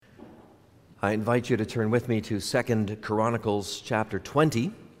I invite you to turn with me to 2 Chronicles chapter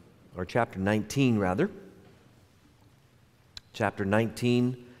 20, or chapter 19 rather. Chapter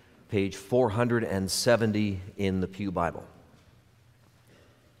 19, page 470 in the Pew Bible.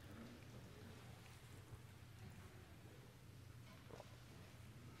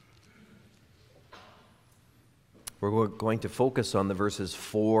 We're going to focus on the verses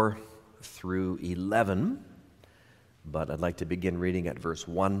 4 through 11, but I'd like to begin reading at verse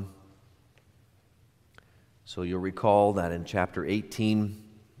 1. So you'll recall that in chapter 18,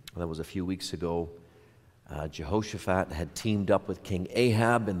 that was a few weeks ago, Jehoshaphat had teamed up with King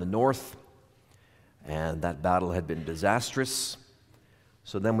Ahab in the north, and that battle had been disastrous.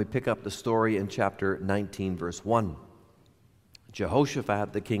 So then we pick up the story in chapter 19, verse 1.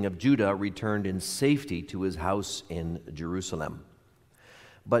 Jehoshaphat, the king of Judah, returned in safety to his house in Jerusalem.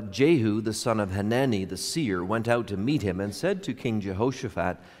 But Jehu, the son of Hanani, the seer, went out to meet him and said to King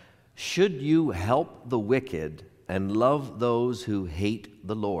Jehoshaphat, "Should you help the wicked and love those who hate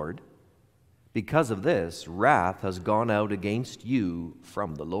the Lord? Because of this, wrath has gone out against you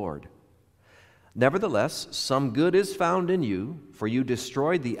from the Lord. Nevertheless, some good is found in you, for you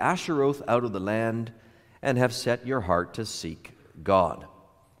destroyed the Asheroth out of the land and have set your heart to seek God."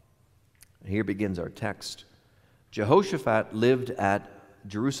 Here begins our text. Jehoshaphat lived at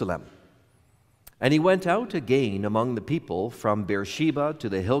Jerusalem, and he went out again among the people from Beersheba to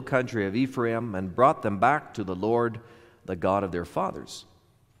the hill country of Ephraim and brought them back to the Lord, the God of their fathers.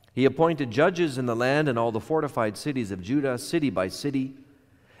 He appointed judges in the land and all the fortified cities of Judah, city by city,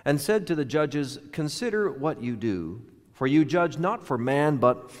 and said to the judges, "Consider what you do, for you judge not for man,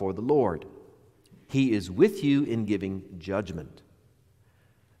 but for the Lord. He is with you in giving judgment.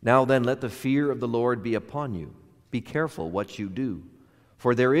 Now then, let the fear of the Lord be upon you. Be careful what you do,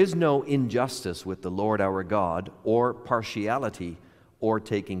 for there is no injustice with the Lord our God, or partiality, or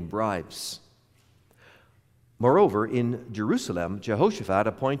taking bribes." Moreover, in Jerusalem, Jehoshaphat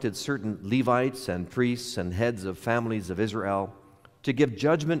appointed certain Levites and priests and heads of families of Israel to give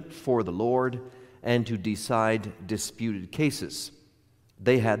judgment for the Lord and to decide disputed cases.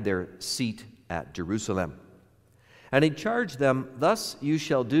 They had their seat at Jerusalem. And he charged them, "Thus you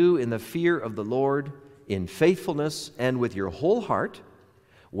shall do in the fear of the Lord, in faithfulness and with your whole heart,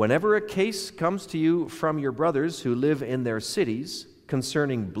 whenever a case comes to you from your brothers who live in their cities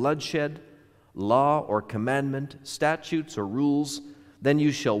concerning bloodshed, law or commandment, statutes or rules, then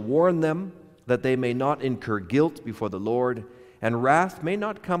you shall warn them that they may not incur guilt before the Lord, and wrath may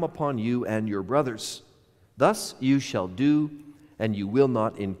not come upon you and your brothers. Thus you shall do, and you will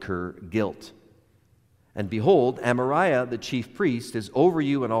not incur guilt. And behold, Amariah the chief priest is over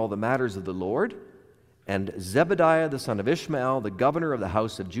you in all the matters of the Lord, and Zebediah the son of Ishmael, the governor of the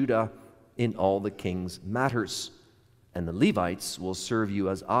house of Judah, in all the king's matters. And the Levites will serve you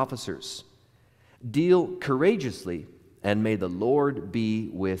as officers. Deal courageously, and may the Lord be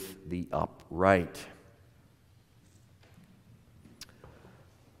with the upright."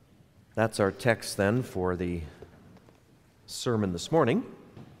 That's our text then for the sermon this morning.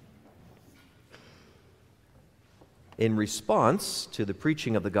 In response to the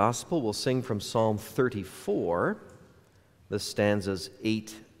preaching of the gospel, we'll sing from Psalm 34, the stanzas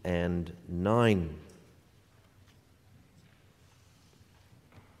 8 and 9.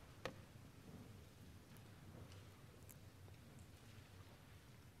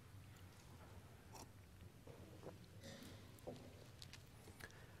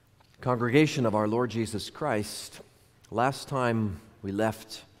 Congregation of our Lord Jesus Christ, last time we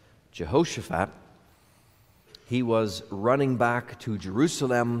left Jehoshaphat, he was running back to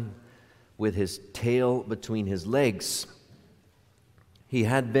Jerusalem with his tail between his legs. He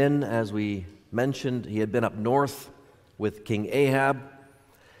had been, as we mentioned, he had been up north with King Ahab.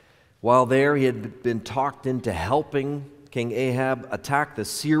 While there, he had been talked into helping King Ahab attack the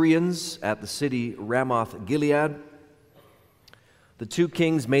Syrians at the city Ramoth Gilead. The two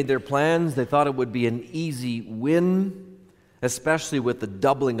kings made their plans. They thought it would be an easy win, especially with the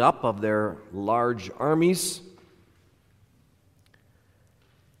doubling up of their large armies.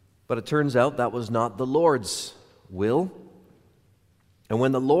 But it turns out that was not the Lord's will. And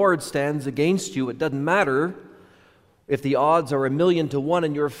when the Lord stands against you, it doesn't matter if the odds are 1,000,000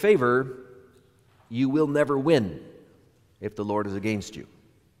 in your favor, you will never win if the Lord is against you.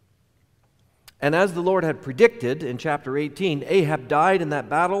 And as the Lord had predicted in chapter 18, Ahab died in that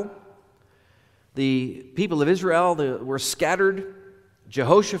battle. The people of Israel were scattered.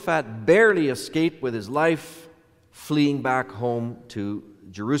 Jehoshaphat barely escaped with his life, fleeing back home to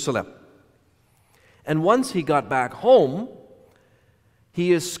Jerusalem. And once he got back home,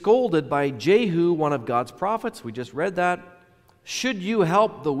 he is scolded by Jehu, one of God's prophets. We just read that. "Should you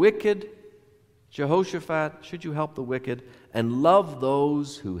help the wicked Jehoshaphat, should you help the wicked and love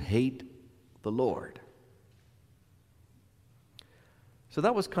those who hate the Lord? So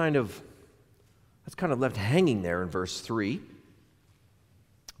that's kind of left hanging there in verse 3,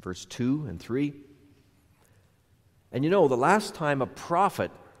 verse 2 and 3. And the last time a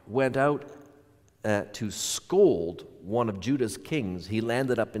prophet went out to scold one of Judah's kings, he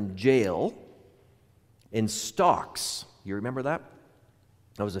landed up in jail in stocks. You remember that?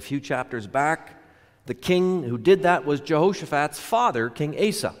 That was a few chapters back. The king who did that was Jehoshaphat's father, King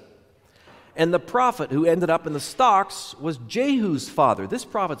Asa. And the prophet who ended up in the stocks was Jehu's father, this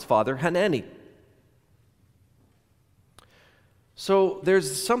prophet's father, Hanani. So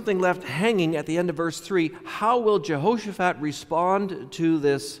there's something left hanging at the end of verse 3. How will Jehoshaphat respond to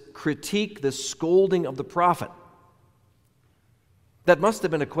this critique, this scolding of the prophet? That must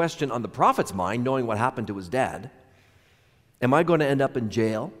have been a question on the prophet's mind, knowing what happened to his dad. Am I going to end up in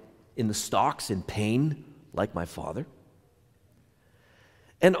jail, in the stocks, in pain, like my father?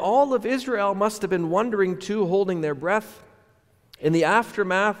 And all of Israel must have been wondering too, holding their breath, in the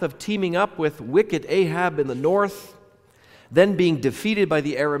aftermath of teaming up with wicked Ahab in the north, then being defeated by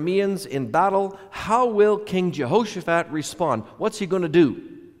the Arameans in battle, how will King Jehoshaphat respond? What's he going to do?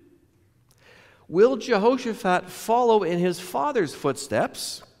 Will Jehoshaphat follow in his father's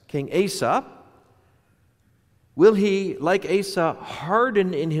footsteps, King Asa? Will he, like Asa,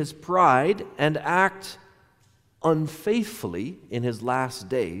 harden in his pride and act unfaithfully in his last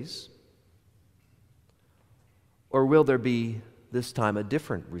days? Or will there be this time a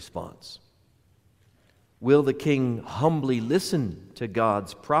different response? Will the king humbly listen to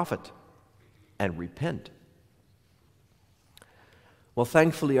God's prophet and repent? Well,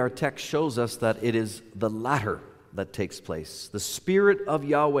 thankfully, our text shows us that it is the latter that takes place. The Spirit of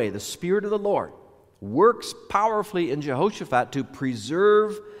Yahweh, the Spirit of the Lord, works powerfully in Jehoshaphat to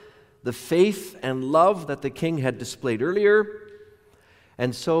preserve the faith and love that the king had displayed earlier.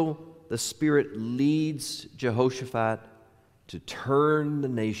 And so the Spirit leads Jehoshaphat to turn the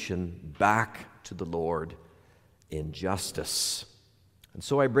nation back to the Lord in justice. And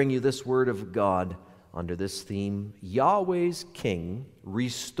so I bring you this word of God under this theme. Yahweh's king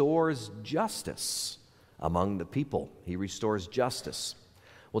restores justice among the people. He restores justice.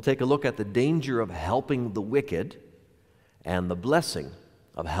 We'll take a look at the danger of helping the wicked and the blessing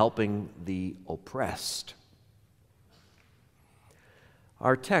of helping the oppressed.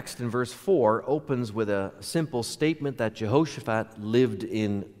 Our text in verse 4 opens with a simple statement that Jehoshaphat lived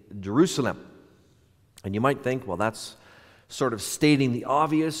in Jerusalem. And you might think, well, that's sort of stating the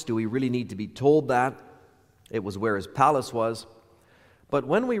obvious. Do we really need to be told that? It was where his palace was. But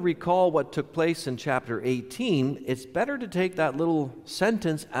when we recall what took place in chapter 18, it's better to take that little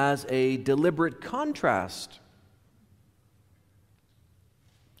sentence as a deliberate contrast.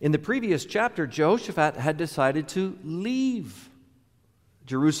 In the previous chapter, Jehoshaphat had decided to leave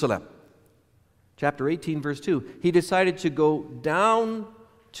Jerusalem. Chapter 18, verse 2. He decided to go down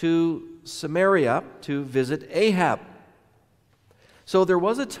to Samaria to visit Ahab. So there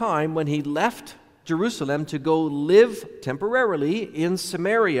was a time when he left Jerusalem to go live temporarily in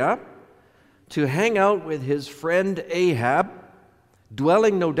Samaria to hang out with his friend Ahab,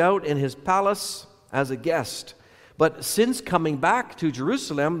 dwelling no doubt in his palace as a guest. But since coming back to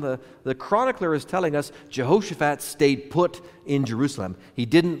Jerusalem, the chronicler is telling us Jehoshaphat stayed put in Jerusalem. He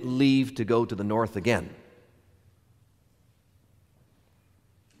didn't leave to go to the north again.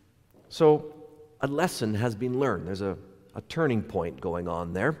 So a lesson has been learned. There's a turning point going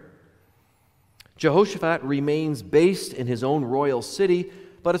on there. Jehoshaphat remains based in his own royal city,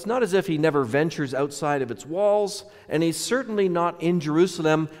 but it's not as if he never ventures outside of its walls, and he's certainly not in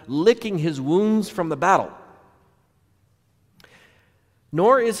Jerusalem licking his wounds from the battle.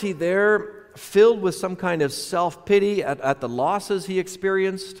 Nor is he there filled with some kind of self-pity at the losses he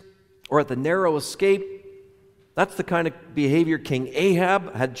experienced or at the narrow escape. That's the kind of behavior King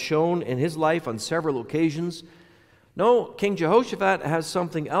Ahab had shown in his life on several occasions. No, King Jehoshaphat has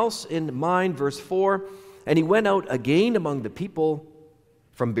something else in mind, verse 4. And he went out again among the people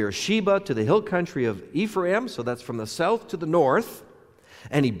from Beersheba to the hill country of Ephraim, so that's from the south to the north,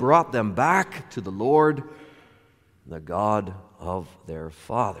 and he brought them back to the Lord, the God of their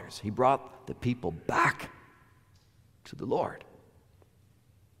fathers. He brought the people back to the Lord.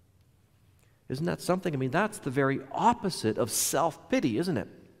 Isn't that something? I mean, that's the very opposite of self-pity, isn't it?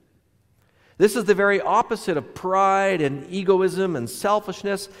 This is the very opposite of pride and egoism and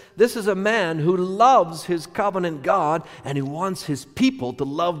selfishness. This is a man who loves his covenant God and who wants his people to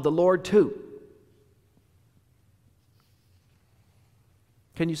love the Lord too.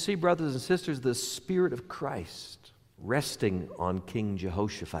 Can you see, brothers and sisters, the Spirit of Christ resting on King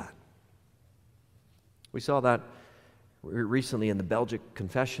Jehoshaphat? We saw that recently in the Belgic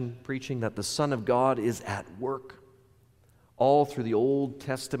Confession preaching, that the Son of God is at work all through the Old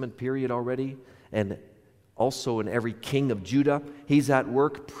Testament period already, and also in every king of Judah. He's at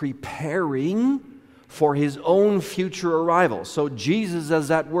work preparing for his own future arrival. So Jesus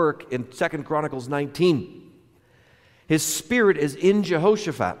is at work in 2 Chronicles 19. His Spirit is in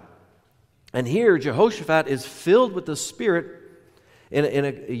Jehoshaphat. And here Jehoshaphat is filled with the Spirit in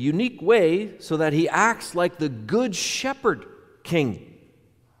a unique way, so that he acts like the good shepherd king.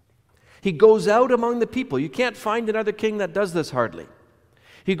 He goes out among the people. You can't find another king that does this hardly.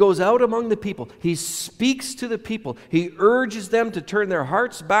 He goes out among the people. He speaks to the people. He urges them to turn their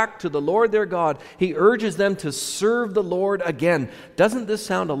hearts back to the Lord their God. He urges them to serve the Lord again. Doesn't this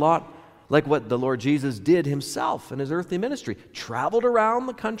sound a lot like what the Lord Jesus did himself in his earthly ministry? Traveled around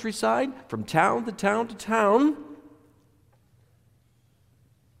the countryside, from town to town to town,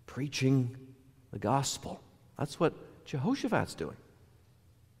 preaching the gospel. That's what Jehoshaphat's doing.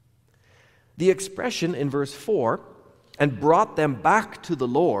 The expression in verse 4, and brought them back to the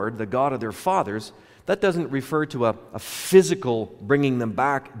Lord, the God of their fathers, that doesn't refer to a physical bringing them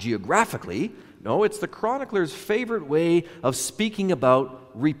back geographically. No, it's the chronicler's favorite way of speaking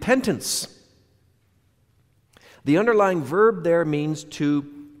about repentance. The underlying verb there means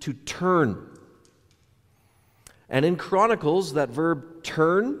to turn. And in Chronicles, that verb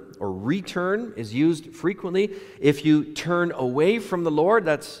turn or return is used frequently. If you turn away from the Lord,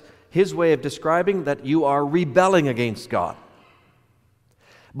 that's his way of describing that you are rebelling against God.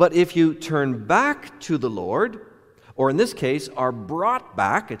 But if you turn back to the Lord, or in this case are brought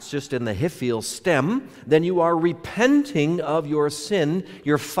back, it's just in the hiphil stem, then you are repenting of your sin,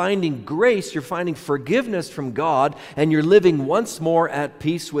 you're finding grace, you're finding forgiveness from God, and you're living once more at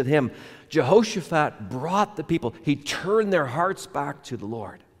peace with him. Jehoshaphat brought the people. He turned their hearts back to the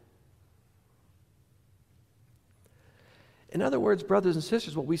Lord. In other words, brothers and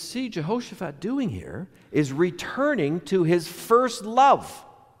sisters, what we see Jehoshaphat doing here is returning to his first love.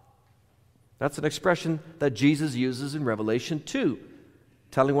 That's an expression that Jesus uses in Revelation 2,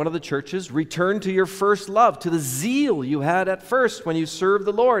 telling one of the churches, return to your first love, to the zeal you had at first when you served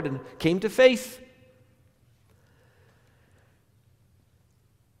the Lord and came to faith.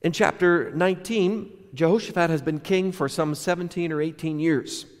 In chapter 19, Jehoshaphat has been king for some 17 or 18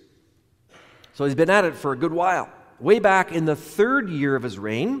 years. So he's been at it for a good while. Way back in the 3rd year of his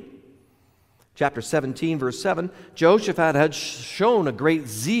reign, chapter 17, verse 7, Jehoshaphat had shown a great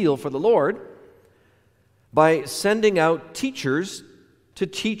zeal for the Lord by sending out teachers to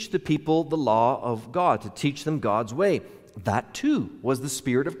teach the people the law of God, to teach them God's way. That too was the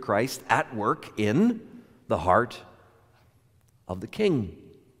Spirit of Christ at work in the heart of the king.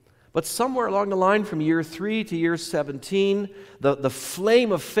 But somewhere along the line from year 3 to year 17, the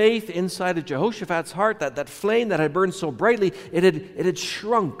flame of faith inside of Jehoshaphat's heart, that flame that had burned so brightly, it had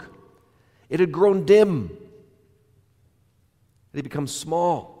shrunk. It had grown dim. It had become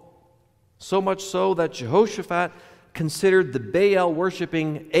small. So much so that Jehoshaphat considered the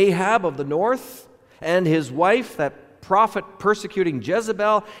Baal-worshipping Ahab of the north and his wife, that prophet persecuting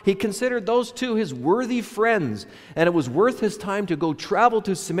Jezebel, he considered those two his worthy friends, and it was worth his time to go travel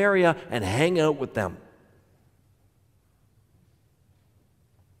to Samaria and hang out with them.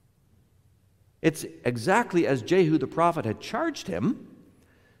 It's exactly as Jehu the prophet had charged him.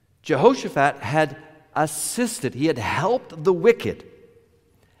 Jehoshaphat had assisted, he had helped the wicked,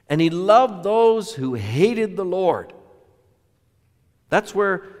 and he loved those who hated the Lord. That's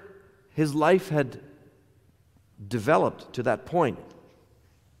where his life had developed to that point.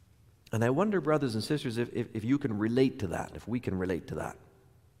 And I wonder, brothers and sisters, if you can relate to that, if we can relate to that.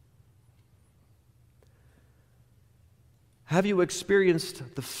 Have you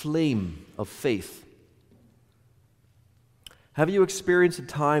experienced the flame of faith? Have you experienced a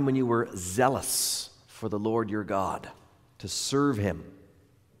time when you were zealous for the Lord your God, to serve him,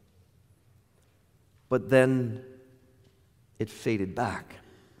 but then it faded back?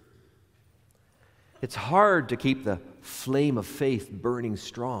 It's hard to keep the flame of faith burning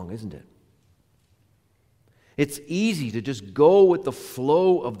strong, isn't it? It's easy to just go with the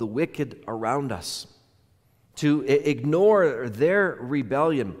flow of the wicked around us, to ignore their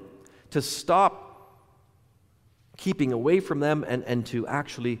rebellion, to stop keeping away from them and to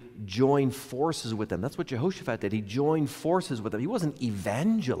actually join forces with them. That's what Jehoshaphat did. He joined forces with them. He wasn't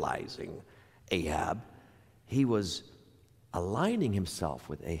evangelizing Ahab. He was aligning himself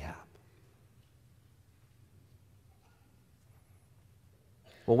with Ahab.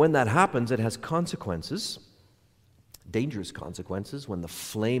 Well, when that happens, it has consequences, dangerous consequences. When the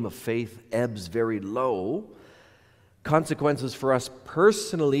flame of faith ebbs very low, Consequences for us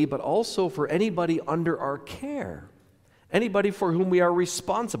personally, but also for anybody under our care. Anybody for whom we are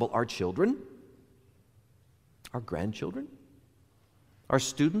responsible. Our children, our grandchildren, our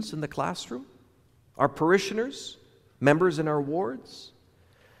students in the classroom, our parishioners, members in our wards.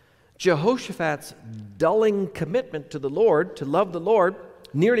 Jehoshaphat's dulling commitment to the Lord, to love the Lord,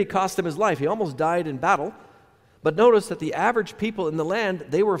 nearly cost him his life. He almost died in battle. But notice that the average people in the land,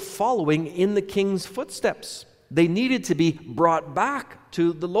 they were following in the king's footsteps. They needed to be brought back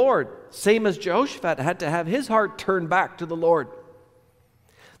to the Lord, same as Jehoshaphat had to have his heart turned back to the Lord.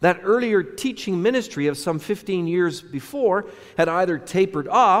 That earlier teaching ministry of some 15 years before had either tapered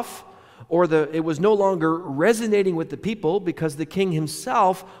off or it was no longer resonating with the people because the king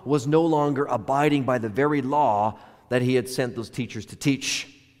himself was no longer abiding by the very law that he had sent those teachers to teach.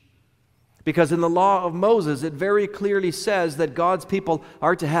 Because in the law of Moses, it very clearly says that God's people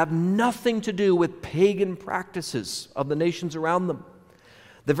are to have nothing to do with pagan practices of the nations around them.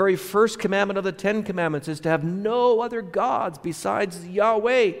 The very first commandment of the 10 Commandments is to have no other gods besides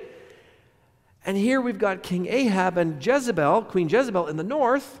Yahweh. And here we've got King Ahab and Jezebel, Queen Jezebel in the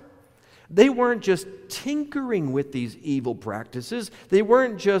north. They weren't just tinkering with these evil practices. They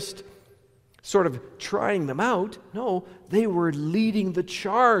weren't just sort of trying them out. No, they were leading the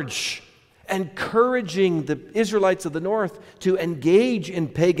charge, encouraging the Israelites of the north to engage in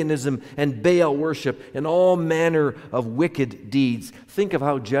paganism and Baal worship and all manner of wicked deeds. Think of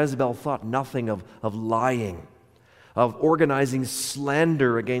how Jezebel thought nothing of lying, of organizing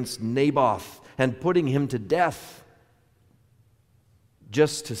slander against Naboth and putting him to death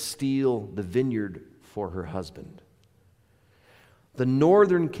just to steal the vineyard for her husband. The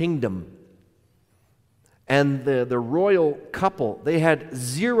northern kingdom and the royal couple, they had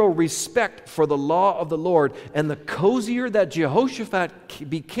zero respect for the law of the Lord. And the cozier that Jehoshaphat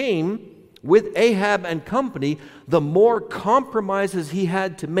became with Ahab and company, the more compromises he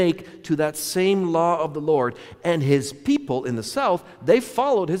had to make to that same law of the Lord. And his people in the south, they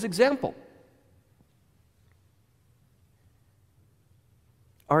followed his example.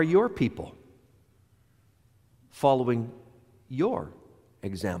 Are your people following your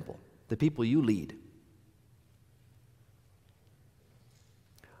example, the people you lead?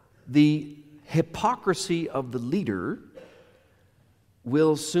 The hypocrisy of the leader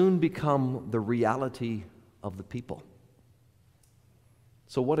will soon become the reality of the people.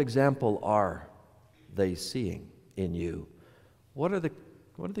 So what example are they seeing in you? What are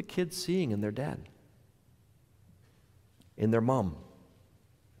the kids seeing in their dad? In their mom?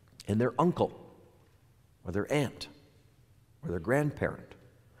 In their uncle? Or their aunt? Or their grandparent?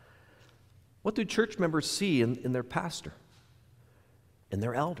 What do church members see in their pastor? In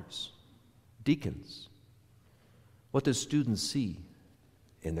their elders, deacons? What do students see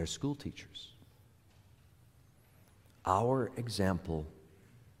in their school teachers? Our example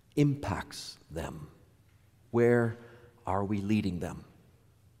impacts them. Where are we leading them?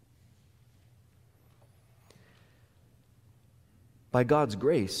 By God's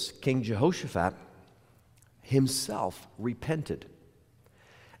grace, King Jehoshaphat himself repented.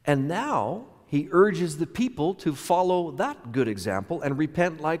 And now he urges the people to follow that good example and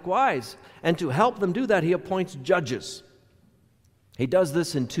repent likewise. And to help them do that, he appoints judges. He does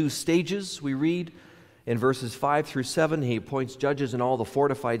this in 2 stages. We read in verses 5 through 7, he appoints judges in all the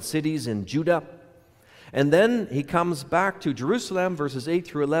fortified cities in Judah. And then he comes back to Jerusalem, verses 8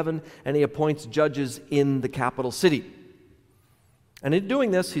 through 11, and he appoints judges in the capital city. And in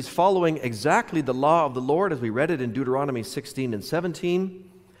doing this, he's following exactly the law of the Lord as we read it in Deuteronomy 16 and 17.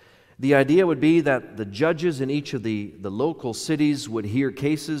 The idea would be that the judges in each of the local cities would hear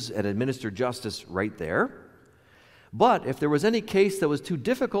cases and administer justice right there. But if there was any case that was too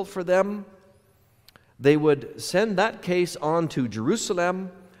difficult for them, they would send that case on to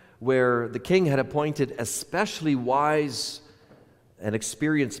Jerusalem, where the king had appointed especially wise and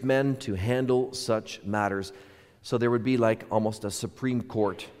experienced men to handle such matters. So there would be like almost a Supreme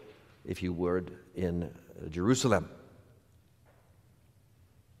Court, if you would, in Jerusalem.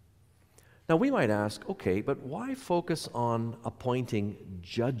 Now we might ask, okay, but why focus on appointing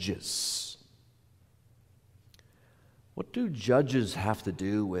judges? What do judges have to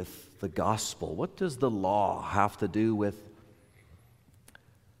do with the gospel? What does the law have to do with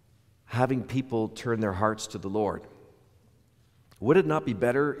having people turn their hearts to the Lord? Would it not be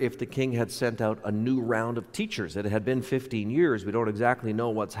better if the king had sent out a new round of teachers? It had been 15 years. We don't exactly know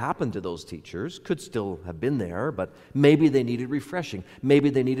what's happened to those teachers. Could still have been there, but maybe they needed refreshing.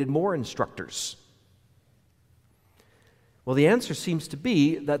 Maybe they needed more instructors. Well, the answer seems to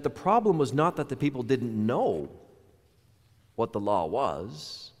be that the problem was not that the people didn't know what the law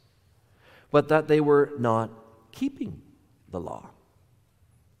was, but that they were not keeping the law.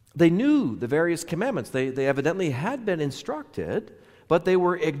 They knew the various commandments. They evidently had been instructed, but they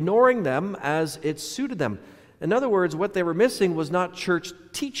were ignoring them as it suited them. In other words, what they were missing was not church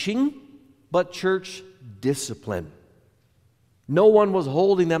teaching, but church discipline. No one was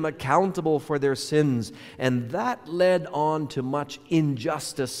holding them accountable for their sins, and that led on to much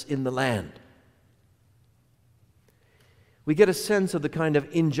injustice in the land. We get a sense of the kind of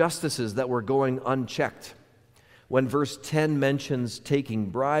injustices that were going unchecked when verse 10 mentions taking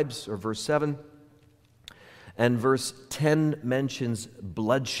bribes, or verse 7, and verse 10 mentions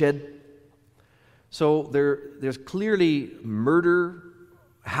bloodshed. So there's clearly murder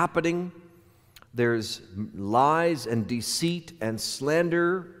happening. There's lies and deceit and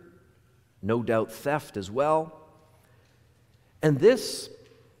slander, no doubt theft as well. And this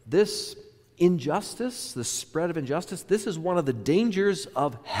injustice, the spread of injustice, this is one of the dangers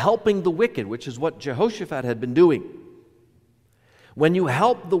of helping the wicked, which is what Jehoshaphat had been doing. When you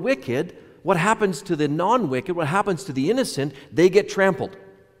help the wicked, what happens to the non-wicked, what happens to the innocent? They get trampled.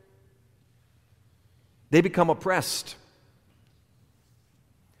 They become oppressed.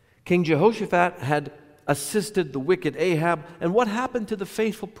 King Jehoshaphat had assisted the wicked Ahab, and what happened to the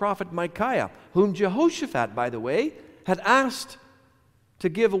faithful prophet Micaiah, whom Jehoshaphat, by the way, had asked to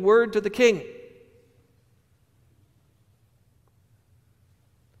give a word to the king?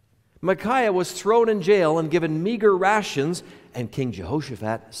 Micaiah was thrown in jail and given meager rations, and King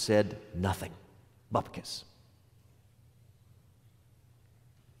Jehoshaphat said nothing. Bupkis.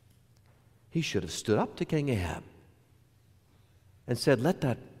 He should have stood up to King Ahab and said, let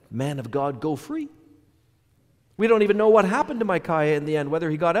that man of God go free. We don't even know what happened to Micaiah in the end, whether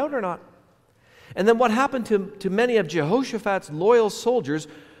he got out or not. And then what happened to many of Jehoshaphat's loyal soldiers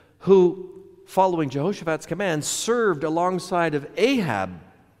who, following Jehoshaphat's command, served alongside of Ahab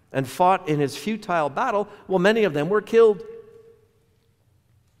and fought in his futile battle? Well, many of them were killed.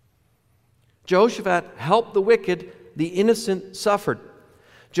 Jehoshaphat helped the wicked, the innocent suffered.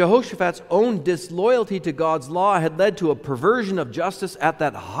 Jehoshaphat's own disloyalty to God's law had led to a perversion of justice at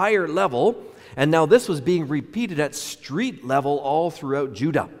that higher level, and now this was being repeated at street level all throughout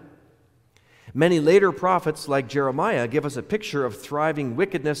Judah. Many later prophets, like Jeremiah, give us a picture of thriving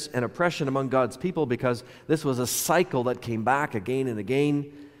wickedness and oppression among God's people, because this was a cycle that came back again and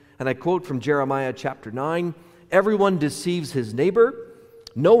again. And I quote from Jeremiah chapter 9, "Everyone deceives his neighbor.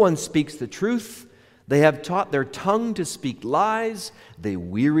 No one speaks the truth. They have taught their tongue to speak lies. They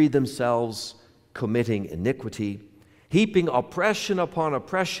weary themselves, committing iniquity. Heaping oppression upon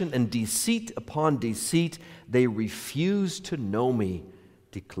oppression and deceit upon deceit. They refuse to know me,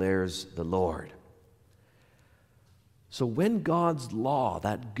 declares the Lord." So when God's law,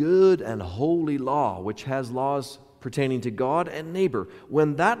 that good and holy law, which has laws pertaining to God and neighbor,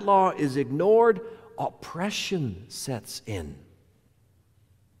 when that law is ignored, oppression sets in.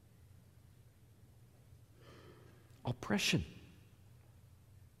 Oppression.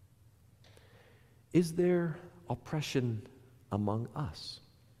 Is there oppression among us?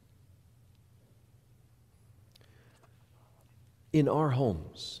 In our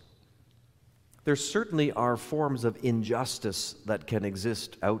homes, there certainly are forms of injustice that can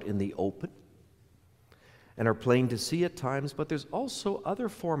exist out in the open and are plain to see at times, but there's also other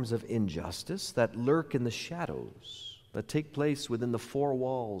forms of injustice that lurk in the shadows, that take place within the four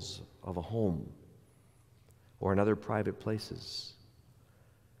walls of a home or in other private places.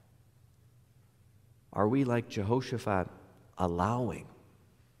 Are we, like Jehoshaphat, allowing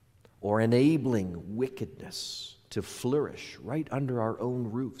or enabling wickedness to flourish right under our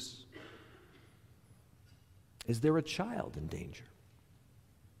own roofs? Is there a child in danger?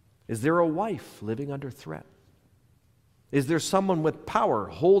 Is there a wife living under threat? Is there someone with power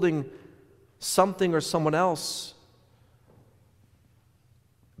holding something or someone else,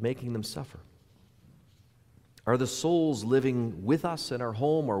 making them suffer? Are the souls living with us in our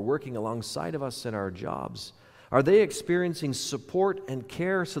home or working alongside of us in our jobs, are they experiencing support and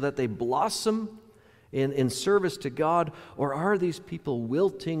care so that they blossom in service to God? Or are these people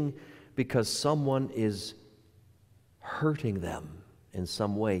wilting because someone is hurting them in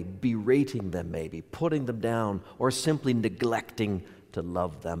some way, berating them maybe, putting them down, or simply neglecting to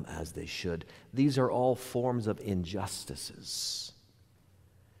love them as they should? These are all forms of injustices.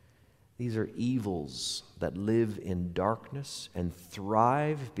 These are evils that live in darkness and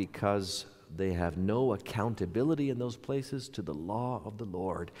thrive because they have no accountability in those places to the law of the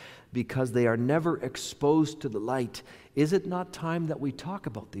Lord, because they are never exposed to the light. Is it not time that we talk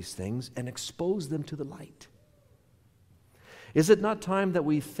about these things and expose them to the light? Is it not time that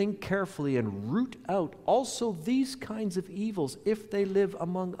we think carefully and root out also these kinds of evils if they live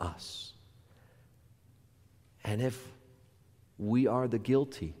among us? And if we are the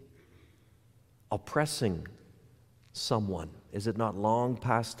guilty, oppressing someone, is it not long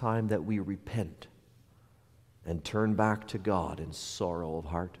past time that we repent and turn back to God in sorrow of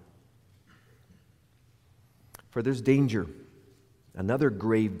heart? For there's danger, another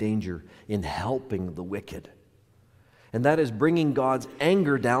grave danger, in helping the wicked. And that is bringing God's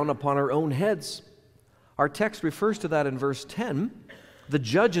anger down upon our own heads. Our text refers to that in verse 10. The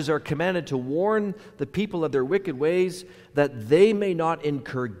judges are commanded to warn the people of their wicked ways, that they may not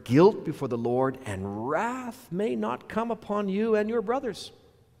incur guilt before the Lord, and wrath may not come upon you and your brothers.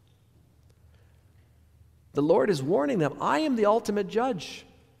 The Lord is warning them, I am the ultimate judge.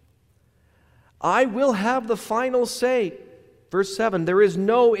 I will have the final say. Verse 7, there is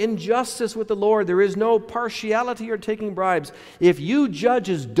no injustice with the Lord. There is no partiality or taking bribes. If you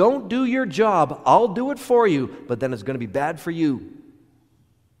judges don't do your job, I'll do it for you, but then it's going to be bad for you.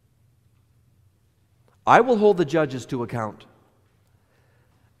 I will hold the judges to account,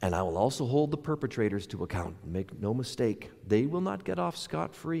 and I will also hold the perpetrators to account. Make no mistake, they will not get off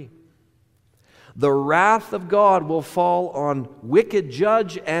scot-free. The wrath of God will fall on wicked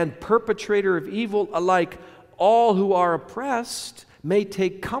judge and perpetrator of evil alike. All who are oppressed may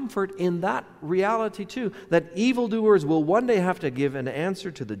take comfort in that reality too, that evildoers will one day have to give an answer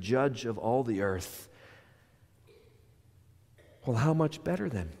to the judge of all the earth. Well, how much better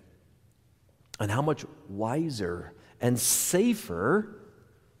then? And how much wiser and safer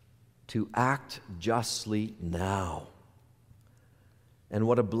to act justly now. And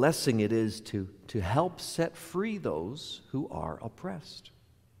what a blessing it is to help set free those who are oppressed.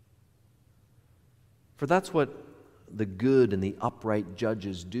 For that's what the good and the upright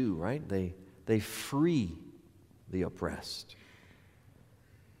judges do, right? They free the oppressed.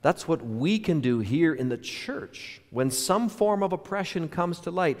 That's what we can do here in the church. When some form of oppression comes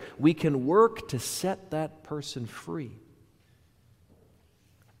to light, we can work to set that person free.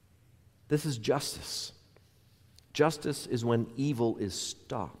 This is justice. Justice is when evil is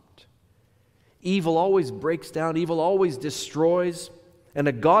stopped. Evil always breaks down, evil always destroys, and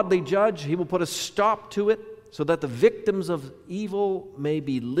a godly judge, he will put a stop to it so that the victims of evil may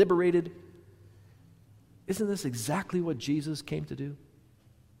be liberated. Isn't this exactly what Jesus came to do?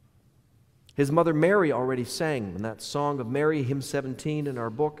 His mother Mary already sang in that Song of Mary, hymn 17 in our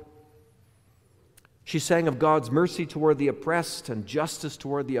book. She sang of God's mercy toward the oppressed and justice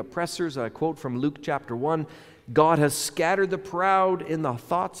toward the oppressors. I quote from Luke chapter 1, God has scattered the proud in the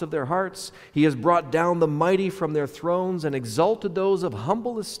thoughts of their hearts. He has brought down the mighty from their thrones and exalted those of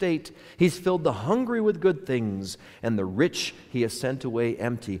humble estate. He's filled the hungry with good things, and the rich he has sent away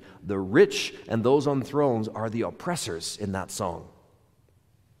empty. The rich and those on thrones are the oppressors in that song.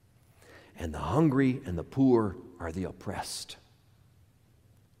 And the hungry and the poor are the oppressed.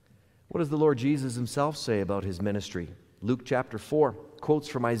 What does the Lord Jesus himself say about his ministry? Luke chapter 4 quotes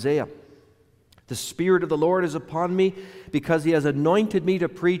from Isaiah. The Spirit of the Lord is upon me because he has anointed me to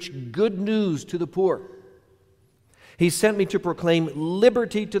preach good news to the poor. He sent me to proclaim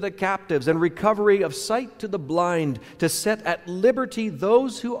liberty to the captives and recovery of sight to the blind, to set at liberty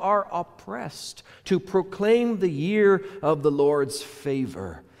those who are oppressed, to proclaim the year of the Lord's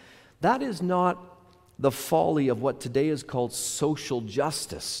favor. That is not the folly of what today is called social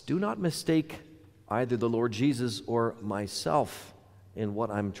justice. Do not mistake either the Lord Jesus or myself in what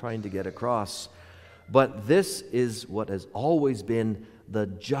I'm trying to get across. But this is what has always been the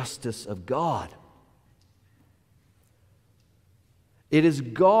justice of God. It is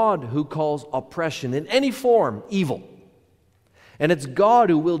God who calls oppression in any form evil. And it's God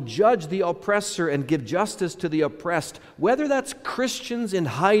who will judge the oppressor and give justice to the oppressed, whether that's Christians in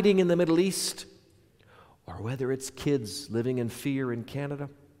hiding in the Middle East, or whether it's kids living in fear in Canada,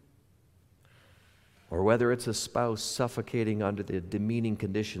 or whether it's a spouse suffocating under the demeaning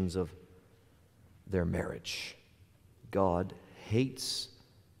conditions of their marriage. God hates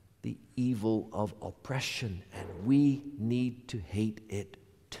the evil of oppression, and we need to hate it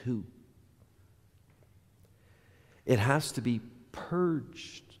too. It has to be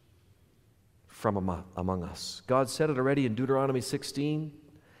purged from among us. God said it already in Deuteronomy 16.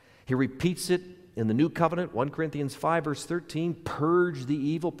 He repeats it in the New Covenant, 1 Corinthians 5, verse 13, purge the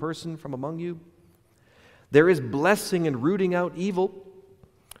evil person from among you. There is blessing in rooting out evil,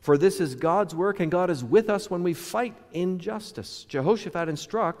 for this is God's work, and God is with us when we fight injustice. Jehoshaphat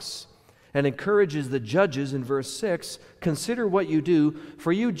instructs and encourages the judges in verse 6, consider what you do,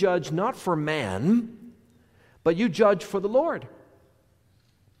 for you judge not for man, but you judge for the Lord.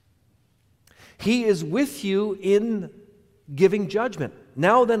 He is with you in giving judgment.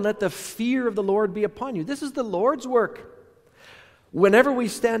 Now then, let the fear of the Lord be upon you. This is the Lord's work. Whenever we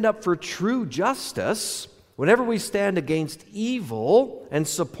stand up for true justice, Whenever we stand against evil and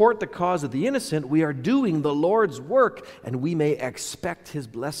support the cause of the innocent, we are doing the Lord's work, and we may expect His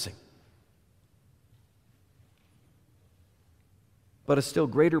blessing. But a still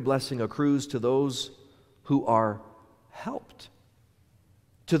greater blessing accrues to those who are helped,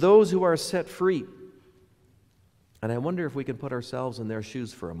 to those who are set free. And I wonder if we can put ourselves in their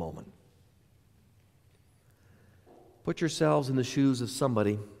shoes for a moment. Put yourselves in the shoes of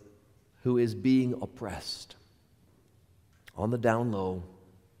somebody who is being oppressed on the down low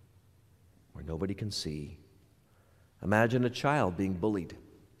where nobody can see. Imagine a child being bullied.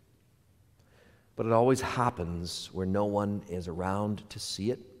 But it always happens where no one is around to see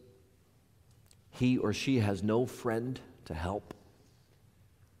it. He or she has no friend to help.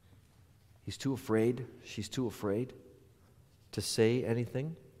 He's too afraid, she's too afraid to say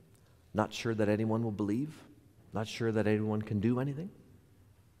anything. Not sure that anyone will believe. Not sure that anyone can do anything.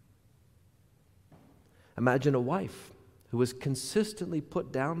 Imagine a wife who was consistently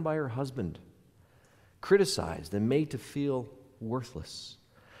put down by her husband, criticized and made to feel worthless.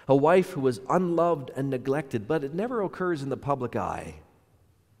 A wife who was unloved and neglected, but it never occurs in the public eye.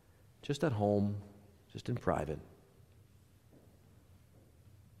 Just at home, just in private.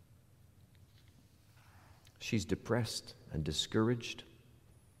 She's depressed and discouraged,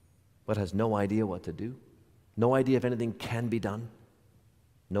 but has no idea what to do. No idea if anything can be done.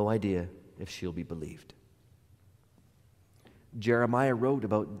 No idea if she'll be believed. Jeremiah wrote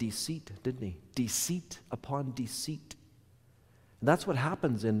about deceit, didn't he? Deceit upon deceit. And that's what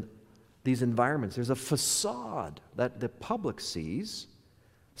happens in these environments. There's a facade that the public sees,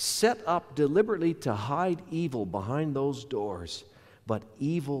 set up deliberately to hide evil behind those doors. But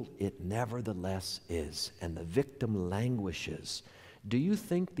evil it nevertheless is, and the victim languishes. Do you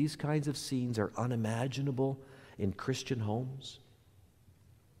think these kinds of scenes are unimaginable in Christian homes?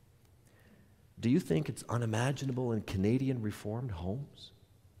 Do you think it's unimaginable in Canadian Reformed homes?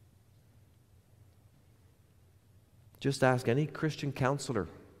 Just ask any Christian counselor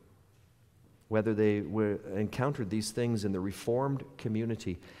whether they encountered these things in the Reformed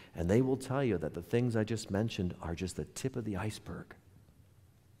community, and they will tell you that the things I just mentioned are just the tip of the iceberg.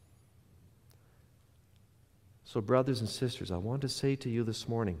 So, brothers and sisters, I want to say to you this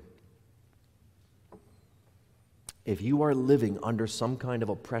morning, if you are living under some kind of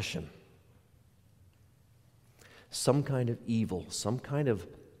oppression, some kind of evil, some kind of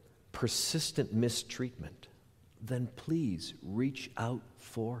persistent mistreatment, then please reach out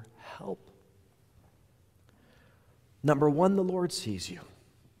for help. Number one, the Lord sees you.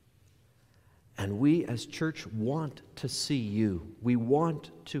 And we as church want to see you. We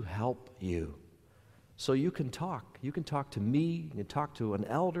want to help you. So you can talk. You can talk to me, you can talk to an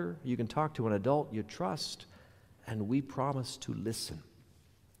elder, you can talk to an adult you trust, and we promise to listen.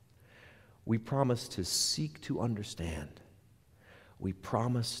 We promise to seek to understand. We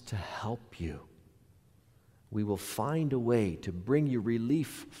promise to help you. We will find a way to bring you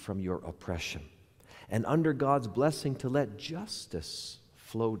relief from your oppression, and under God's blessing to let justice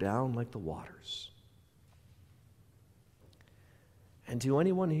flow down like the waters. And to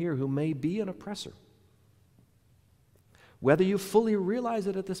anyone here who may be an oppressor, whether you fully realize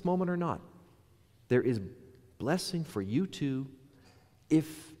it at this moment or not, there is blessing for you too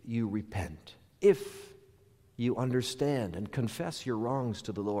if you repent, if you understand and confess your wrongs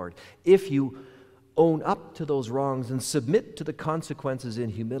to the Lord, if you own up to those wrongs and submit to the consequences in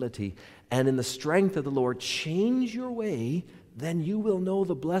humility, and in the strength of the Lord change your way, then you will know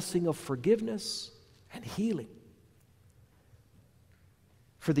the blessing of forgiveness and healing.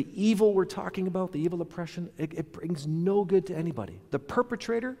 For the evil we're talking about, the evil oppression, it brings no good to anybody. The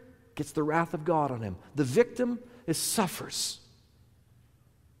perpetrator gets the wrath of God on him. The victim suffers.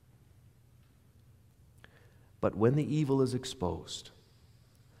 But when the evil is exposed,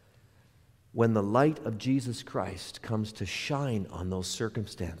 when the light of Jesus Christ comes to shine on those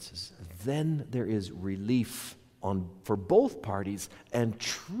circumstances, then there is relief for both parties, and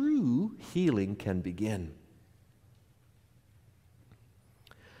true healing can begin.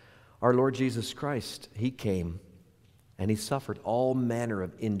 Our Lord Jesus Christ, He came and He suffered all manner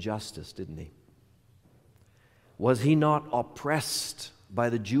of injustice, didn't He? Was He not oppressed by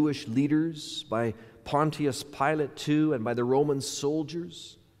the Jewish leaders, by Pontius Pilate too, and by the Roman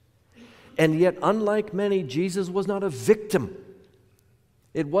soldiers? And yet, unlike many, Jesus was not a victim.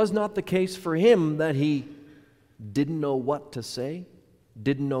 It was not the case for Him that He didn't know what to say,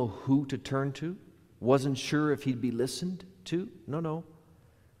 didn't know who to turn to, wasn't sure if He'd be listened to. No.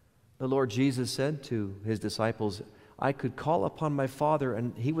 The Lord Jesus said to His disciples, I could call upon my Father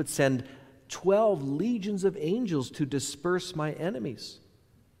and He would send 12 legions of angels to disperse my enemies.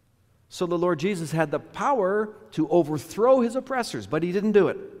 So the Lord Jesus had the power to overthrow his oppressors, but he didn't do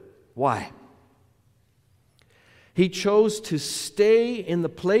it. Why? He chose to stay in the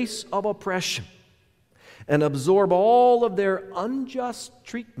place of oppression and absorb all of their unjust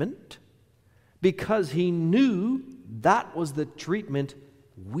treatment because he knew that was the treatment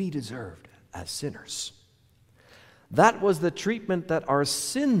we deserved as sinners. That was the treatment that our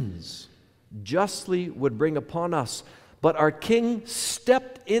sins justly would bring upon us. But our King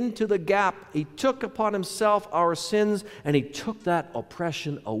stepped into the gap. He took upon himself our sins, and he took that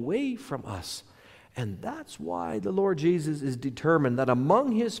oppression away from us. And that's why the Lord Jesus is determined that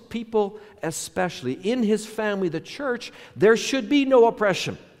among his people, especially in his family, the church, there should be no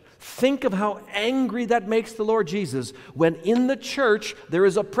oppression. Think of how angry that makes the Lord Jesus when in the church there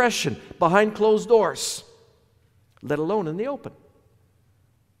is oppression behind closed doors, let alone in the open.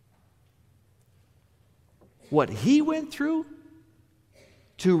 What he went through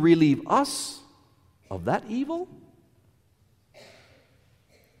to relieve us of that evil,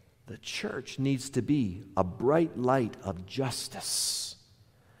 the church needs to be a bright light of justice.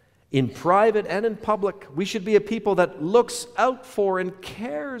 In private and in public, we should be a people that looks out for and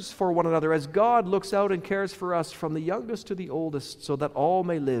cares for one another as God looks out and cares for us from the youngest to the oldest, so that all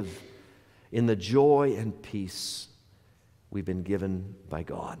may live in the joy and peace we've been given by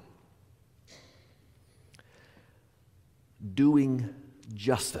God. Doing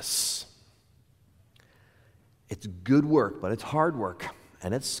justice. It's good work, but it's hard work,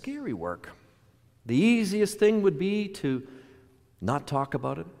 and it's scary work. The easiest thing would be to not talk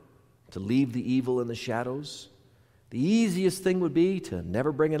about it, to leave the evil in the shadows. The easiest thing would be to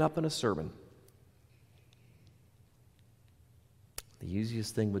never bring it up in a sermon. The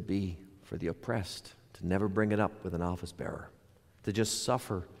easiest thing would be for the oppressed to never bring it up with an office bearer, to just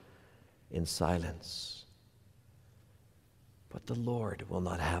suffer in silence. But the Lord will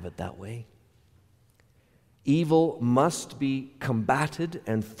not have it that way. Evil must be combated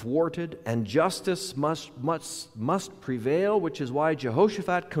and thwarted, and justice must prevail, which is why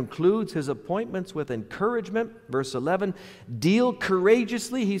Jehoshaphat concludes his appointments with encouragement. Verse 11, deal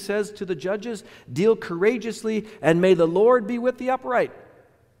courageously, he says to the judges, deal courageously, and may the Lord be with the upright.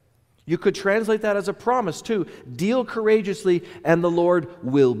 You could translate that as a promise too. Deal courageously, and the Lord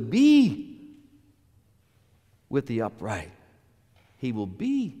will be with the upright. He will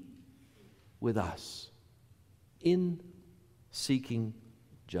be with us in seeking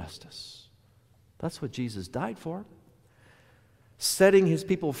justice. That's what Jesus died for. Setting his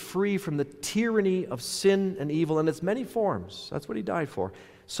people free from the tyranny of sin and evil in its many forms. That's what he died for.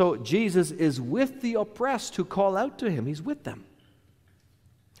 So Jesus is with the oppressed who call out to him. He's with them.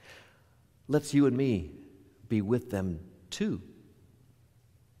 Let's you and me be with them too.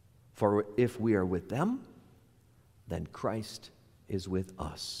 For if we are with them, then Christ is with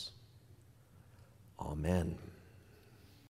us. Amen.